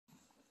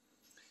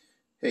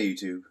Hey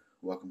YouTube,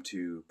 welcome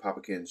to Papa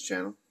Ken's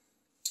channel,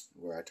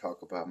 where I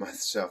talk about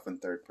myself in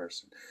third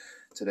person.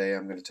 Today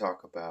I'm going to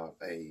talk about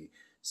a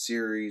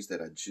series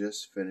that I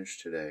just finished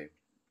today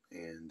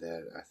and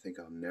that I think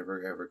I'll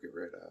never ever get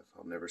rid of.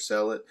 I'll never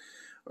sell it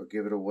or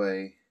give it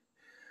away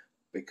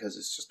because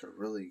it's just a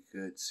really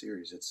good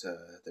series.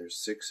 There's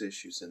 6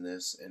 issues in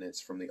this, and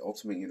it's from the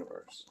Ultimate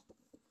Universe.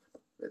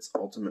 It's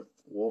Ultimate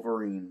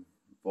Wolverine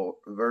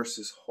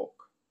versus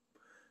Hulk.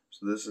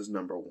 So this is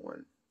number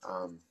 1.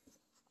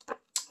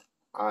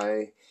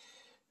 I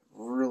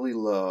really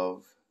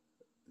love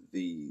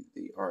the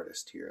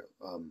artist here,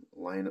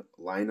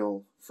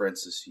 Lionel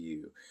Francis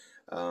Yu.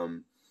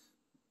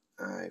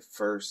 I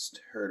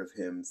first heard of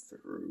him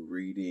through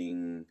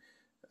reading,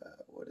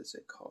 what is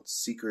it called?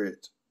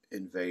 Secret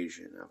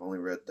Invasion. I've only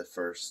read the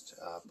first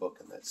book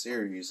in that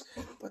series,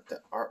 but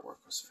the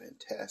artwork was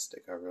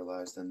fantastic, I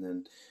realized, and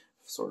then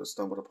sort of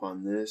stumbled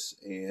upon this,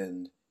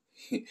 and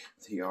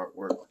the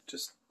artwork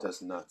just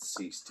does not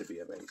cease to be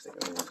amazing.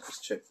 I mean,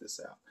 just check this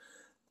out.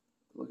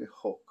 Look at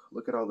Hulk.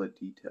 Look at all the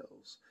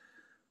details.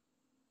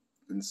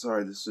 And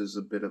sorry, this is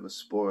a bit of a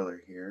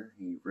spoiler here.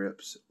 He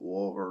rips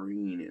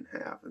Wolverine in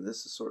half. And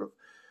this is sort of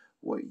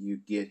what you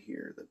get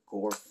here. The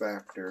gore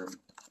factor,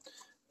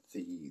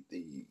 the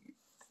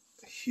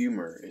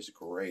humor is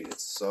great.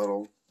 It's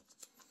subtle,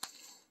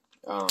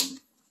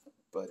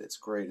 but it's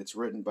great. It's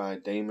written by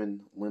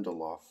Damon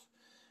Lindelof.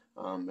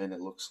 And it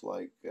looks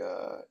like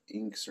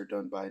inks are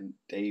done by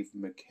Dave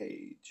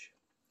McCage.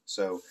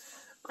 So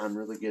I'm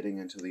really getting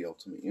into the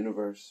Ultimate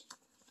Universe.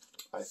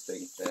 I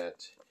think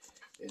that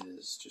it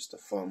is just a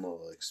fun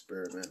little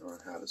experiment on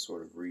how to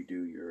sort of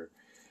redo your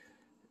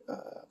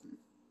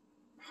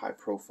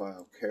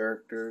high-profile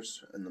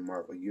characters in the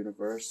Marvel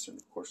Universe. And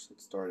of course,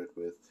 it started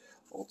with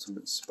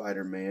Ultimate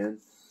Spider-Man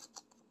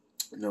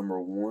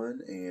 #1,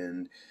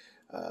 and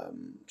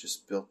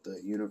just built the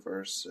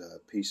universe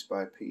piece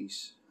by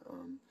piece.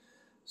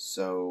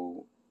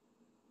 So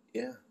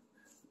yeah,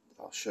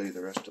 I'll show you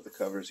the rest of the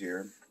covers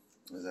here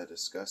as I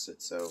discuss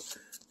it. So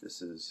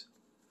this is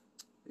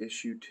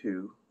issue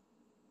 2,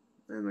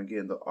 and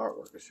again, the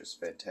artwork is just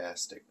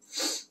fantastic.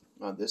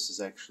 This is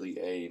actually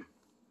a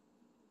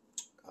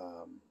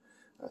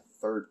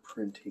third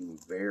printing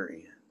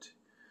variant,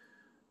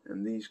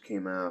 and these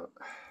came out,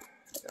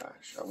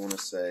 gosh, I want to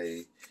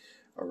say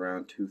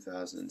around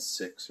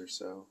 2006 or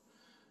so.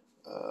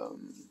 I'll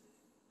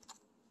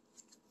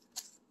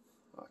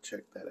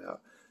check that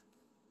out.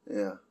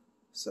 Yeah,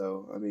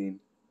 so I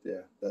mean,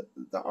 yeah, the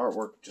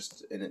artwork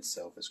just in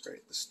itself is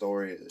great. The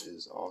story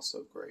is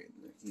also great,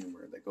 and the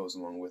humor that goes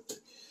along with it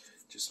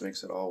just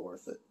makes it all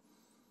worth it.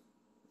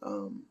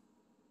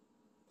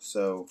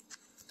 So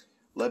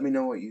let me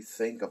know what you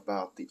think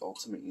about the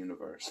Ultimate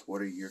Universe.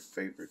 What are your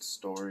favorite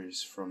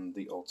stories from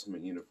the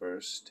Ultimate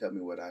Universe? Tell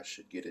me what I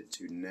should get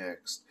into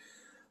next.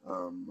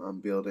 I'm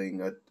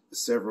building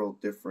several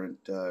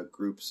different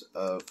groups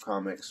of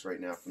comics right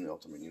now from the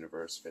Ultimate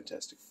Universe.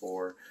 Fantastic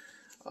Four.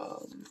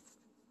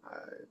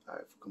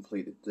 I've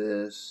completed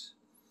this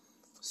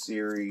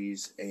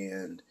series,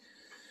 and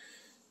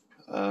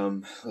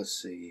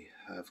let's see,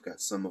 I've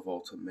got some of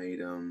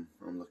Ultimatum.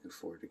 I'm looking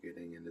forward to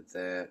getting into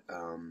that.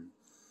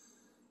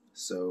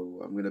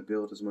 So I'm going to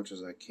build as much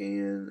as I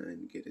can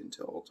and get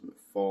into Ultimate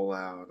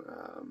Fallout.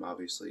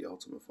 Obviously,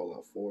 Ultimate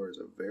Fallout 4 is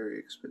a very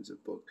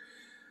expensive book,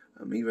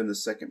 even the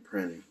second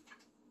printing.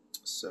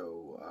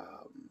 So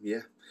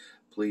yeah,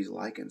 please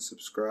like and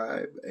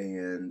subscribe,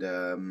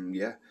 and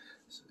yeah,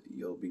 so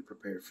you'll be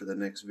prepared for the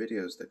next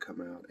videos that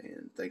come out.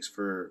 And thanks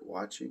for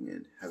watching,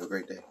 and have a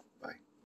great day.